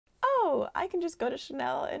oh, I can just go to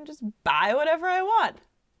Chanel and just buy whatever I want.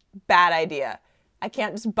 Bad idea. I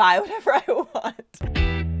can't just buy whatever I want.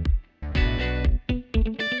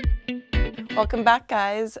 Welcome back,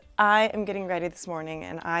 guys. I am getting ready this morning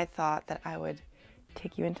and I thought that I would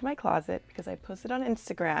take you into my closet because I posted on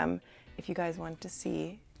Instagram if you guys want to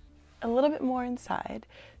see a little bit more inside.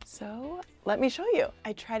 So let me show you.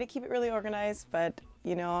 I try to keep it really organized, but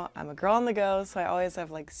you know, I'm a girl on the go, so I always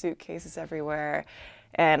have like suitcases everywhere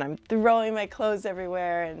and I'm throwing my clothes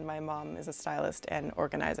everywhere, and my mom is a stylist and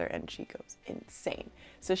organizer and she goes insane.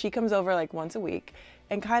 So she comes over like once a week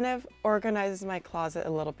and kind of organizes my closet a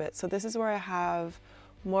little bit. So this is where I have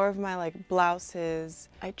more of my like blouses.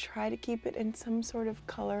 I try to keep it in some sort of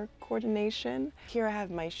color coordination. Here I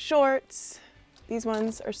have my shorts. These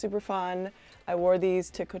ones are super fun. I wore these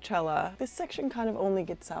to Coachella. This section kind of only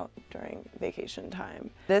gets out during vacation time.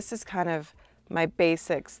 This is kind of my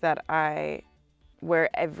basics that I wear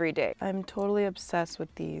every day. I'm totally obsessed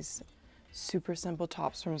with these super simple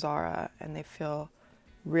tops from Zara, and they feel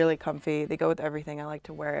really comfy. They go with everything. I like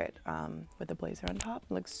to wear it with a blazer on top.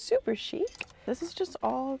 It looks super chic. This is just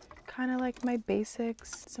all kind of like my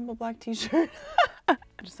basics. Simple black t-shirt.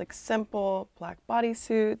 Just like simple black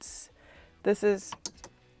bodysuits. This is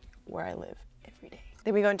where I live every day.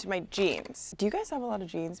 Then we go into my jeans. Do you guys have a lot of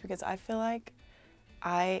jeans? Because I feel like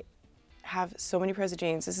I have so many pairs of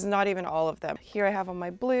jeans. This is not even all of them. Here I have on my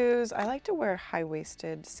blues. I like to wear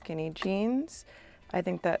high-waisted skinny jeans. I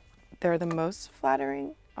think that they're the most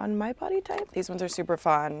flattering on my body type. These ones are super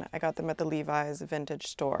fun. I got them at the Levi's vintage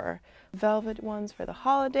store. Velvet ones for the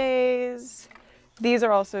holidays. These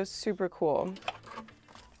are also super cool.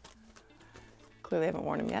 Clearly haven't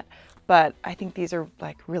worn them yet, but I think these are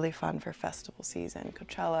like really fun for festival season.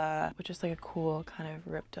 Coachella, which is like a cool kind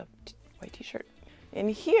of ripped up white t-shirt. In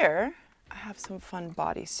here, I have some fun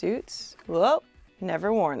bodysuits. Whoa,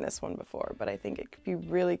 never worn this one before, but I think it could be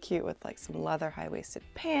really cute with like some leather high-waisted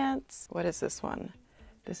pants. What is this one?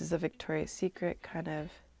 This is a Victoria's Secret kind of,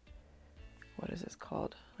 what is this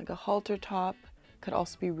called? Like a halter top. Could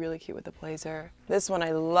also be really cute with a blazer. This one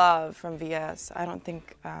I love from VS. I don't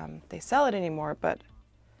think they sell it anymore, but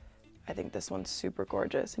I think this one's super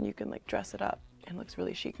gorgeous and you can like dress it up and it looks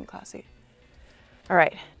really chic and classy. All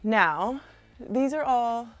right, now, these are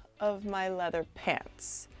all of my leather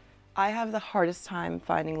pants. I have the hardest time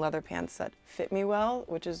finding leather pants that fit me well,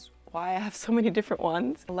 which is why I have so many different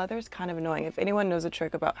ones. Leather is kind of annoying. If anyone knows a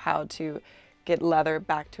trick about how to get leather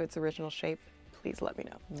back to its original shape, please let me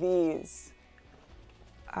know. These.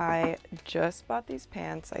 I just bought these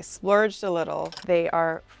pants. I splurged a little. They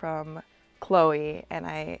are from Chloe and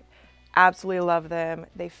I absolutely love them.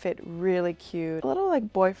 They fit really cute. A little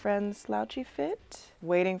like boyfriend slouchy fit.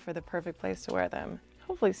 Waiting for the perfect place to wear them.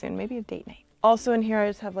 Hopefully soon, maybe a date night. Also in here I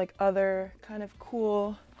just have like other kind of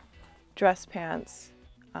cool dress pants.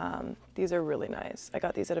 These are really nice. I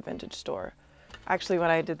got these at a vintage store. Actually, when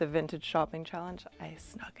I did the vintage shopping challenge, I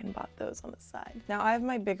snuck and bought those on the side. Now I have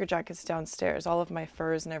my bigger jackets downstairs, all of my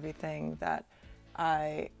furs and everything that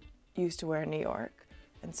I used to wear in New York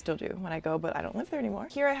and still do when I go, but I don't live there anymore.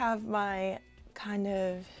 Here I have my kind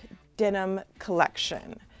of denim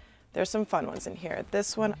collection. There's some fun ones in here.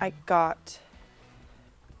 This one I got,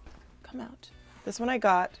 This one I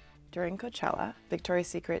got during Coachella. Victoria's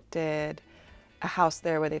Secret did a house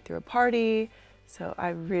there where they threw a party. So I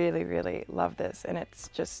really, really love this and it's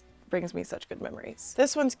just brings me such good memories.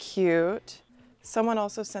 This one's cute. Someone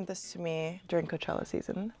also sent this to me during Coachella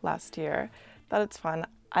season last year. Thought it's fun.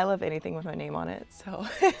 I love anything with my name on it, so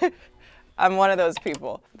I'm one of those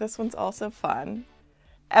people. This one's also fun.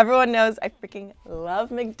 Everyone knows I freaking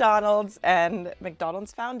love McDonald's and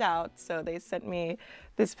McDonald's found out, so they sent me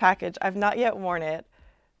this package. I've not yet worn it,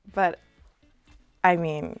 but I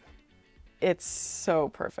mean, it's so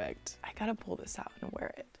perfect. I gotta pull this out and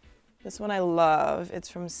wear it. This one I love. It's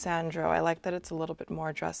from Sandro. I like that it's a little bit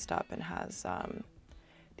more dressed up and has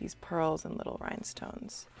these pearls and little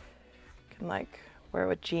rhinestones. You can like wear it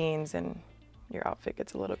with jeans and your outfit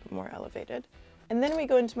gets a little bit more elevated. And then we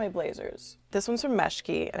go into my blazers. This one's from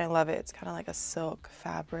Meshki and I love it. It's kind of like a silk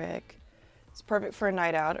fabric. It's perfect for a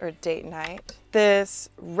night out or a date night. This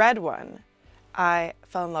red one I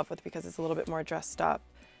fell in love with because it's a little bit more dressed up.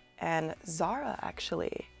 And Zara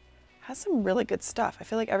actually has some really good stuff. I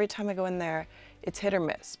feel like every time I go in there, it's hit or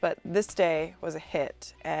miss, but this day was a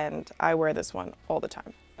hit and I wear this one all the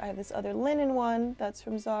time. I have this other linen one that's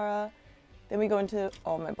from Zara. Then we go into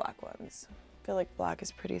all my black ones. I feel like black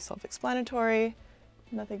is pretty self-explanatory,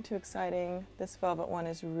 nothing too exciting. This velvet one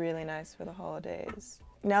is really nice for the holidays.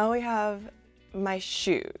 Now we have my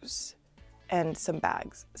shoes and some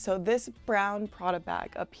bags. So this brown Prada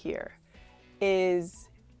bag up here is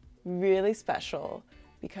really special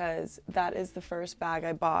because that is the first bag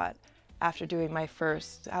I bought after doing my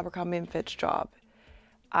first Abercrombie & Fitch job.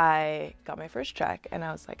 I got my first check and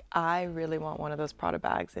I was like, I really want one of those Prada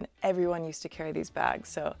bags, and everyone used to carry these bags.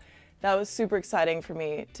 So that was super exciting for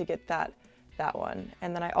me to get that one.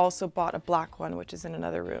 And then I also bought a black one, which is in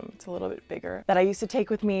another room. It's a little bit bigger, that I used to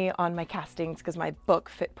take with me on my castings because my book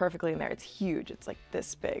fit perfectly in there. It's huge, it's like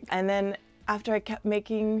this big. And then after I kept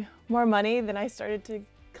making more money, then I started to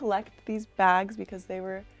collect these bags because they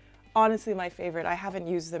were honestly my favorite. I haven't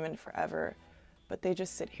used them in forever, but they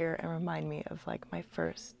just sit here and remind me of like my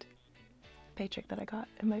first paycheck that I got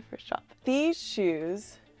in my first job. These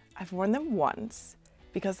shoes, I've worn them once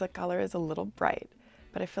because the color is a little bright,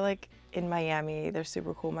 but I feel like in Miami, they're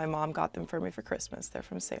super cool. My mom got them for me for Christmas. They're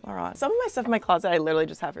from Saint Laurent. Some of my stuff in my closet, I literally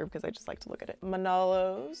just have here because I just like to look at it.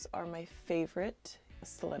 Manolos are my favorite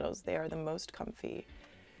stilettos. They are the most comfy.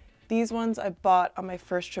 These ones I bought on my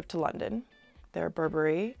first trip to London. They're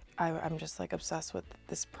Burberry. I'm just like obsessed with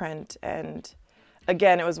this print, and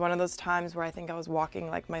again, it was one of those times where I think I was walking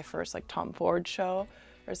like my first like Tom Ford show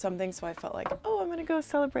or something, so I felt like, oh, I'm gonna go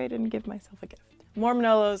celebrate and give myself a gift. More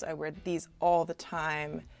Manolos. I wear these all the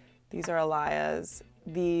time. These are Alaya's.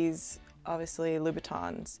 These, obviously,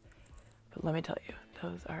 Louboutins. But let me tell you,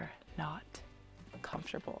 those are not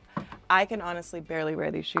comfortable. I can honestly barely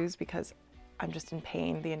wear these shoes because I'm just in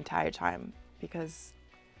pain the entire time, because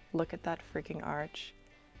look at that freaking arch,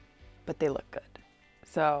 but they look good.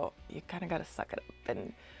 So you kind of got to suck it up.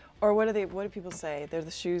 Or what do people say? They're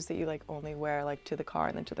the shoes that you like only wear like to the car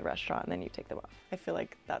and then to the restaurant and then you take them off. I feel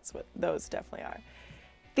like that's what those definitely are.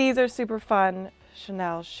 These are super fun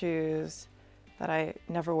Chanel shoes that I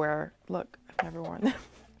never wear. Look, I've never worn them.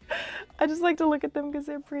 I just like to look at them because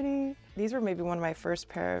they're pretty. These were maybe one of my first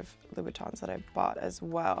pair of Louboutins that I bought as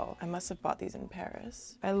well. I must have bought these in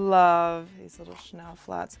Paris. I love these little Chanel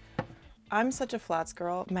flats. I'm such a flats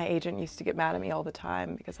girl. My agent used to get mad at me all the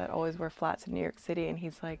time because I'd always wear flats in New York City, and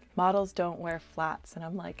he's like, models don't wear flats. And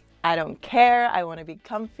I'm like, I don't care. I want to be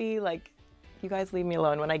comfy. Like, you guys leave me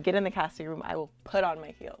alone. When I get in the casting room, I will put on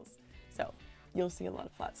my heels. So you'll see a lot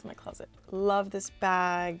of flats in my closet. Love this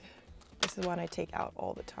bag. This is one I take out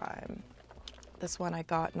all the time. This one I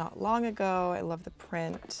got not long ago. I love the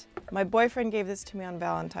print. My boyfriend gave this to me on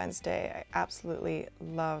Valentine's Day. I absolutely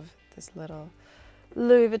love this little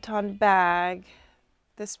Louis Vuitton bag.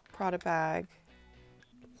 This Prada bag.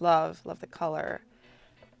 Love the color.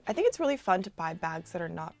 I think it's really fun to buy bags that are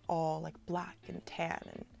not all like black and tan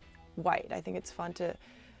and white. I think it's fun to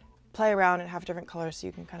play around and have different colors so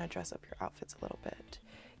you can kind of dress up your outfits a little bit.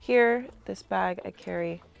 Here, this bag I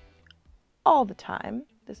carry all the time.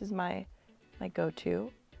 This is my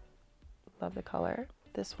go-to. Love the color.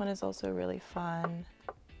 This one is also really fun.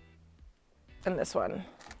 And this one.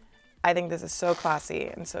 I think this is so classy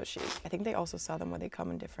and so chic. I think they also sell them where they come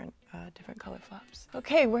in different color flaps.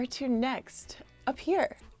 Okay, where to next? Up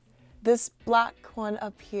here. This black one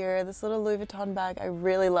up here, this little Louis Vuitton bag, I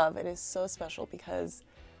really love. It is so special because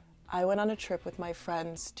I went on a trip with my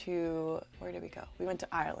friends to, where did we go? We went to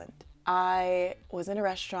Ireland. I was in a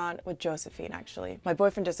restaurant with Josephine, actually. My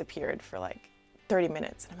boyfriend disappeared for like 30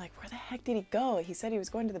 minutes. And I'm like, where the heck did he go? He said he was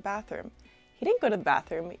going to the bathroom. He didn't go to the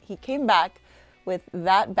bathroom. He came back with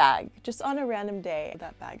that bag, just on a random day.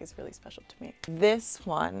 That bag is really special to me. This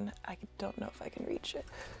one, I don't know if I can reach it.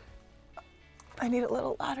 I need a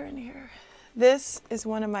little ladder in here. This is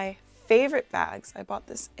one of my favorite bags. I bought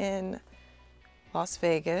this in Las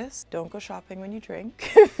Vegas. Don't go shopping when you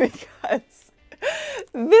drink because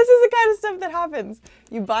this is the kind of stuff that happens.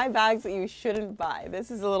 You buy bags that you shouldn't buy. This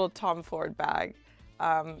is a little Tom Ford bag.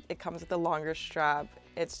 It comes with a longer strap.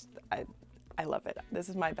 I love it. This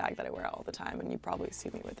is my bag that I wear all the time, and you probably see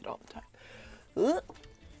me with it all the time.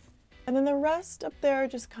 And then the rest up there are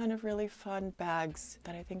just kind of really fun bags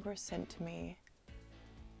that I think were sent to me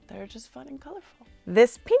that are just fun and colorful.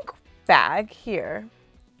 This pink bag here,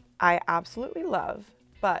 I absolutely love,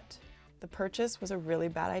 but the purchase was a really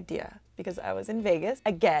bad idea because I was in Vegas.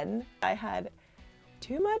 Again, I had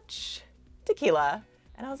too much tequila,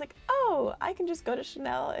 and I was like, oh, I can just go to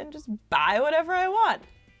Chanel and just buy whatever I want.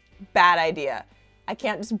 Bad idea. I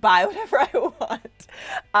can't just buy whatever I want.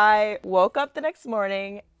 I woke up the next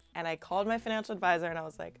morning and I called my financial advisor and I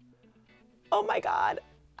was like, oh my God,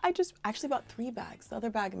 I just actually bought 3 bags. The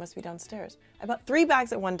other bag must be downstairs. I bought 3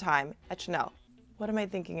 bags at one time at Chanel. What am I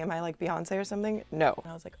thinking? Am I like Beyonce or something? No.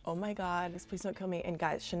 And I was like, oh my God, please don't kill me. And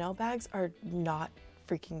guys, Chanel bags are not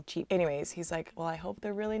freaking cheap. Anyways, he's like, well, I hope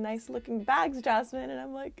they're really nice looking bags, Jasmine. And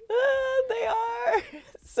I'm like, they are.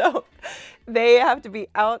 So they have to be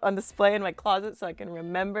out on display in my closet so I can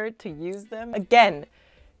remember to use them. Again,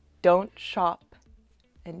 don't shop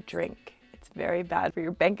and drink. It's very bad for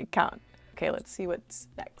your bank account. Okay, let's see what's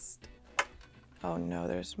next. Oh no,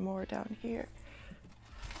 there's more down here.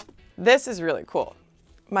 This is really cool.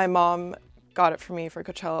 My mom got it for me for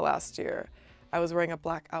Coachella last year. I was wearing a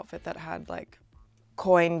black outfit that had like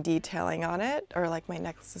coin detailing on it, or like my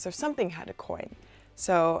necklaces or something had a coin.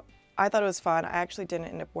 So I thought it was fun. I actually didn't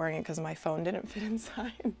end up wearing it because my phone didn't fit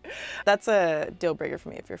inside. That's a deal breaker for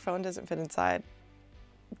me. If your phone doesn't fit inside,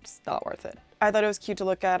 it's not worth it. I thought it was cute to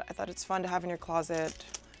look at. I thought it's fun to have in your closet.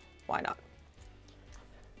 Why not?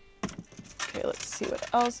 Okay, let's see what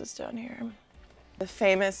else is down here. The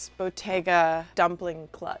famous Bottega dumpling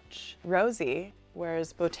clutch. Rosie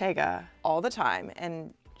wears Bottega all the time,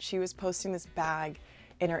 and she was posting this bag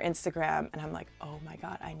in her Instagram, and I'm like, oh my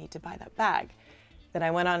God, I need to buy that bag. Then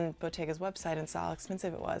I went on Bottega's website and saw how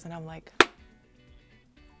expensive it was, and I'm like,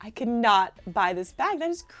 I cannot buy this bag. That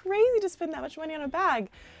is crazy to spend that much money on a bag.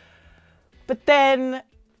 But then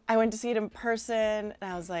I went to see it in person, and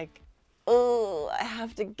I was like, oh, I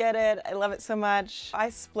have to get it. I love it so much. I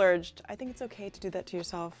splurged. I think it's okay to do that to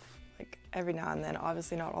yourself, like every now and then,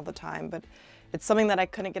 obviously not all the time, but it's something that I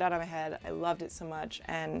couldn't get out of my head. I loved it so much,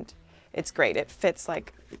 and it's great. It fits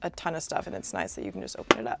like a ton of stuff, and it's nice that you can just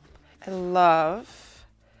open it up. I love,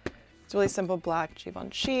 it's really simple black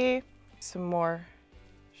Givenchy. Some more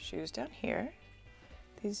shoes down here.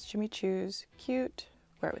 These Jimmy Choos, cute,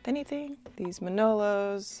 wear it with anything. These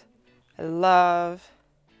Manolos, I love.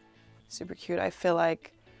 Super cute. I feel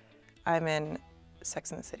like I'm in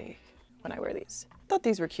Sex and the City when I wear these. I thought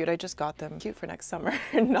these were cute. I just got them. Cute for next summer.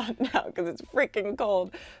 Not now because it's freaking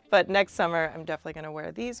cold. But next summer, I'm definitely going to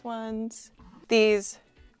wear these ones. These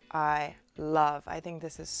I love. I think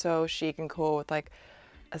this is so chic and cool with like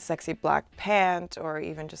a sexy black pant or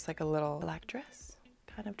even just like a little black dress.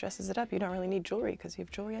 Kind of dresses it up. You don't really need jewelry because you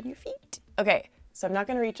have jewelry on your feet. Okay. So I'm not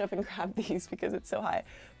gonna reach up and grab these because it's so high.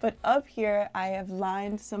 But up here, I have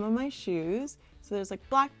lined some of my shoes. So there's like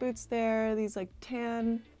black boots there, these like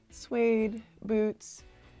tan suede boots.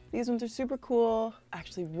 These ones are super cool. I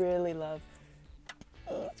actually really love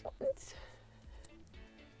these ones.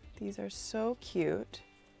 These are so cute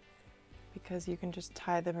because you can just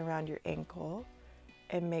tie them around your ankle.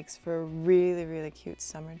 It makes for a really, really cute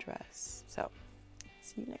summer dress. So,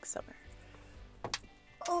 see you next summer.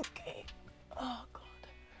 Okay. Oh God,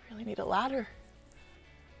 I really need a ladder.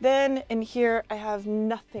 Then in here, I have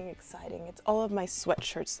nothing exciting. It's all of my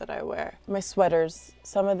sweatshirts that I wear. My sweaters,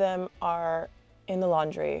 some of them are in the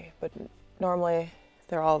laundry, but normally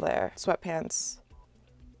they're all there. Sweatpants,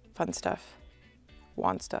 fun stuff,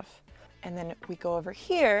 want stuff. And then we go over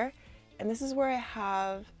here, and this is where I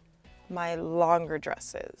have my longer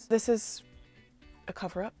dresses. This is a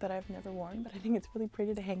cover-up that I've never worn, but I think it's really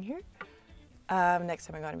pretty to hang here. Next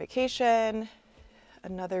time I go on vacation,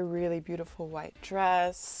 another really beautiful white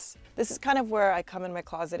dress. This is kind of where I come in my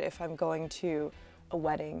closet if I'm going to a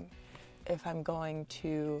wedding, if I'm going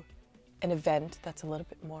to an event that's a little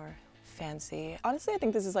bit more fancy. Honestly, I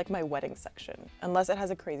think this is like my wedding section, unless it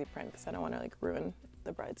has a crazy print because I don't want to like ruin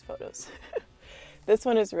the bride's photos. This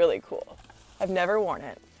one is really cool. I've never worn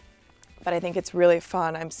it, but I think it's really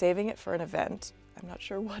fun. I'm saving it for an event. I'm not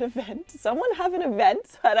sure what event. Someone have an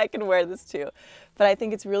event that I can wear this to. But I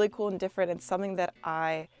think it's really cool and different and something that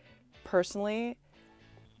I personally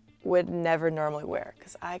would never normally wear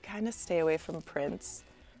because I kind of stay away from prints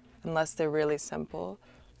unless they're really simple.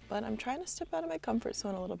 But I'm trying to step out of my comfort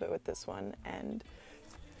zone a little bit with this one and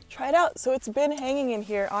try it out. So it's been hanging in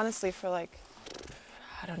here honestly for like,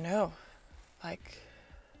 I don't know, like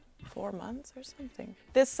 4 months or something.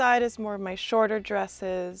 This side is more of my shorter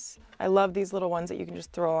dresses. I love these little ones that you can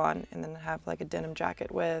just throw on and then have like a denim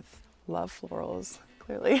jacket with. Love florals,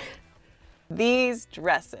 clearly. These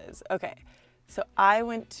dresses. Okay, so I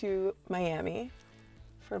went to Miami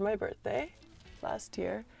for my birthday last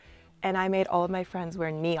year and I made all of my friends wear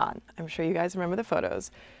neon. I'm sure you guys remember the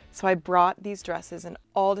photos. So I brought these dresses in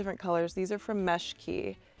all different colors. These are from Mesh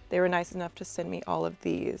Key. They were nice enough to send me all of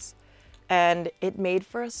these. And it made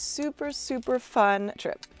for a super, super fun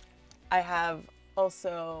trip. I have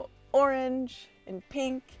also orange and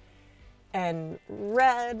pink and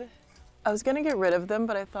red. I was gonna get rid of them,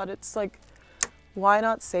 but I thought it's like, why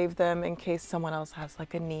not save them in case someone else has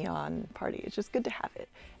like a neon party? It's just good to have it.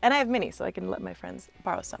 And I have many, so I can let my friends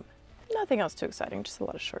borrow some. Nothing else too exciting, just a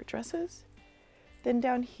lot of short dresses. Then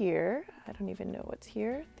down here, I don't even know what's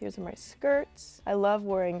here. These are my skirts. I love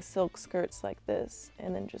wearing silk skirts like this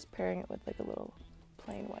and then just pairing it with like a little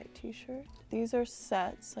plain white t-shirt. These are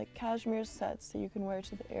sets, like cashmere sets that you can wear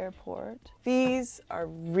to the airport. These are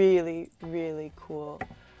really, really cool.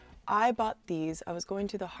 I bought these. I was going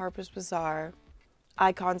to the Harper's Bazaar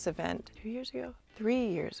Icons event 2 years ago, 3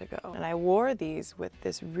 years ago. And I wore these with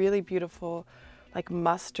this really beautiful like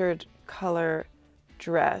mustard color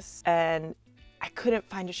dress, and I couldn't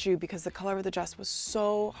find a shoe because the color of the dress was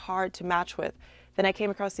so hard to match with. Then I came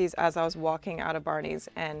across these as I was walking out of Barney's,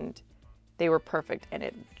 and they were perfect, and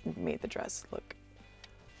it made the dress look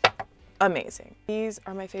amazing. These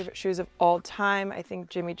are my favorite shoes of all time. I think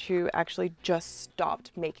Jimmy Choo actually just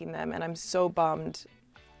stopped making them, and I'm so bummed.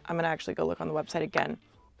 I'm gonna actually go look on the website again.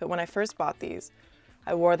 But when I first bought these,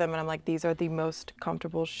 I wore them and I'm like, these are the most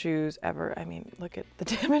comfortable shoes ever. I mean, look at the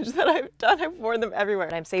damage that I've done. I've worn them everywhere.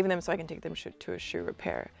 And I'm saving them so I can take them to a shoe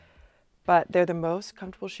repair. But they're the most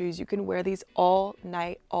comfortable shoes. You can wear these all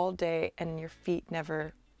night, all day, and your feet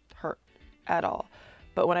never hurt at all.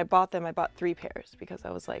 But when I bought them, I bought 3 pairs because I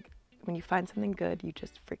was like, when you find something good, you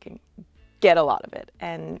just freaking get a lot of it.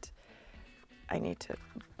 And I need to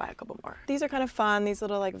buy a couple more. These are kind of fun. These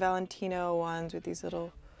little like Valentino ones with these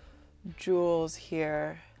little jewels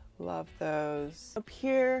here. Love those. Up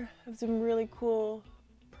here, I have some really cool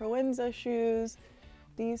Proenza shoes.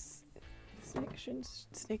 These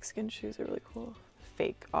snakeskin shoes are really cool.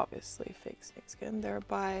 Fake, obviously, fake snakeskin. They're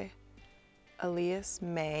by Elias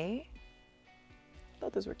May.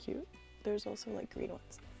 Thought those were cute. There's also like green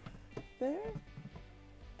ones there.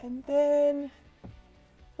 And then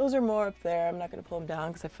those are more up there. I'm not gonna pull them down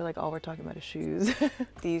because I feel like all we're talking about is shoes.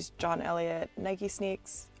 These John Elliott Nike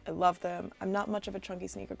sneaks. I love them. I'm not much of a chunky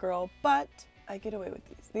sneaker girl, but I get away with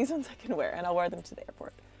these. These ones I can wear, and I'll wear them to the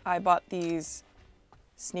airport. I bought these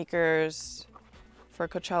sneakers for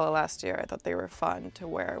Coachella last year. I thought they were fun to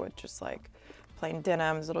wear with just like plain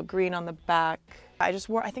denims, little green on the back. I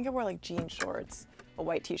think I wore like jean shorts, a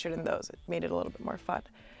white t-shirt in those. It made it a little bit more fun.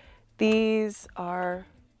 These are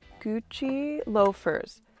Gucci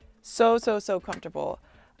loafers. So comfortable.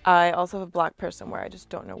 I also have a black pair somewhere. I just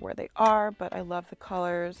don't know where they are, but I love the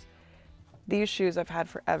colors. These shoes I've had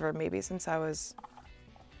forever, maybe since I was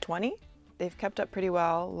 20. They've kept up pretty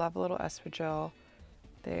well. Love a little espadrille.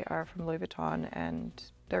 They are from Louis Vuitton, and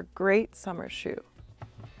they're great summer shoe.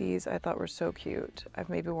 These I thought were so cute. I've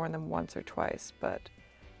maybe worn them once or twice, but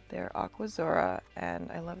they're Aquazzura,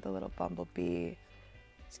 and I love the little bumblebee.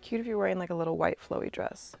 It's cute if you're wearing like a little white flowy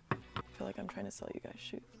dress. I feel like I'm trying to sell you guys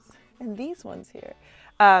shoes. And these ones here.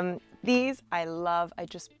 These I love. I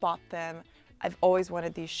just bought them. I've always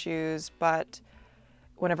wanted these shoes, but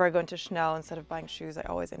whenever I go into Chanel, instead of buying shoes, I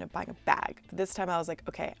always end up buying a bag. This time I was like,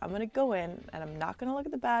 okay, I'm gonna go in and I'm not gonna look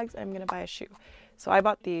at the bags, I'm gonna buy a shoe. So I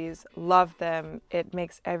bought these, love them. It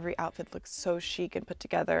makes every outfit look so chic and put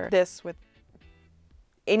together. This with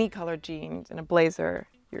any colored jeans and a blazer,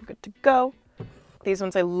 you're good to go. These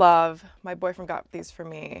ones I love. My boyfriend got these for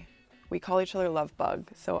me. We call each other Love Bug.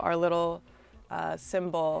 So our little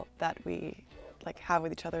symbol that we like have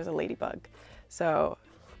with each other is a ladybug. So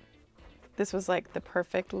this was like the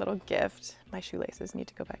perfect little gift. My shoelaces need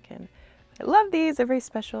to go back in. I love these, they're very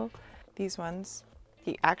special. These ones,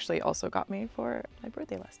 he actually also got me for my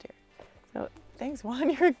birthday last year. So thanks, Juan,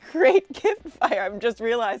 you're a great gift buyer. I'm just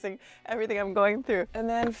realizing everything I'm going through. And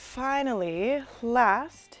then finally,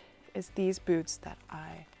 last is these boots that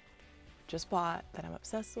I just bought that I'm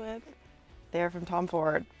obsessed with. They're from Tom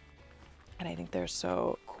Ford, and I think they're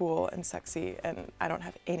so cool and sexy, and I don't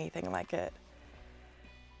have anything like it.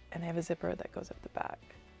 And they have a zipper that goes up the back.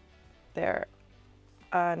 They're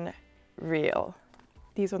unreal.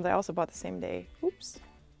 These ones I also bought the same day. Oops.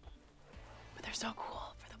 But they're so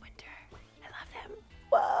cool for the winter. I love them.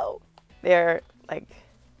 Whoa. They're like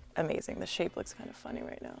amazing. The shape looks kind of funny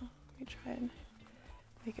right now. Let me try and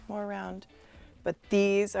make it more round. But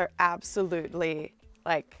these are absolutely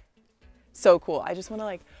like so cool. I just want to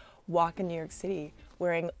like walk in New York City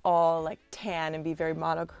wearing all like tan and be very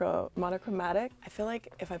monochromatic. I feel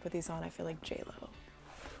like if I put these on, I feel like J-Lo,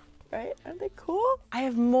 right? Aren't they cool? I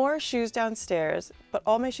have more shoes downstairs, but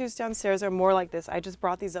all my shoes downstairs are more like this. I just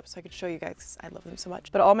brought these up so I could show you guys because I love them so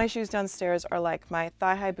much. But all my shoes downstairs are like my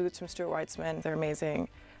thigh-high boots from Stuart Weitzman. They're amazing.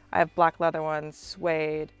 I have black leather ones,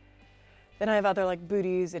 suede. Then I have other like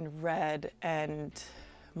booties in red and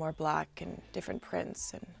more black and different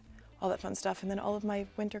prints and all that fun stuff. And then all of my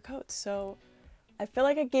winter coats. So I feel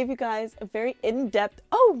like I gave you guys a very in-depth,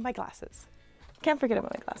 oh, my glasses. Can't forget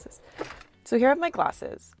about my glasses. So here are my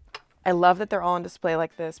glasses. I love that they're all on display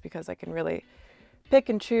like this because I can really pick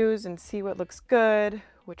and choose and see what looks good,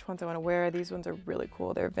 which ones I want to wear. These ones are really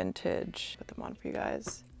cool. They're vintage. Put them on for you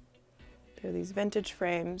guys. They're these vintage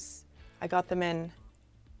frames. I got them in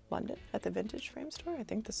London at the Vintage Frame store. I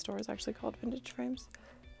think the store is actually called Vintage Frames.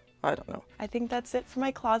 I don't know. I think that's it for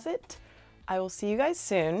my closet. I will see you guys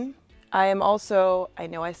soon. I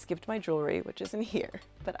know I skipped my jewelry, which isn't here.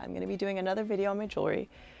 but I'm gonna be doing another video on my jewelry,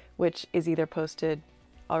 which is either posted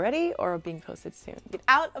already or being posted soon. Get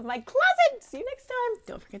out of my closet! See you next time!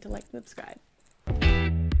 Don't forget to like and subscribe.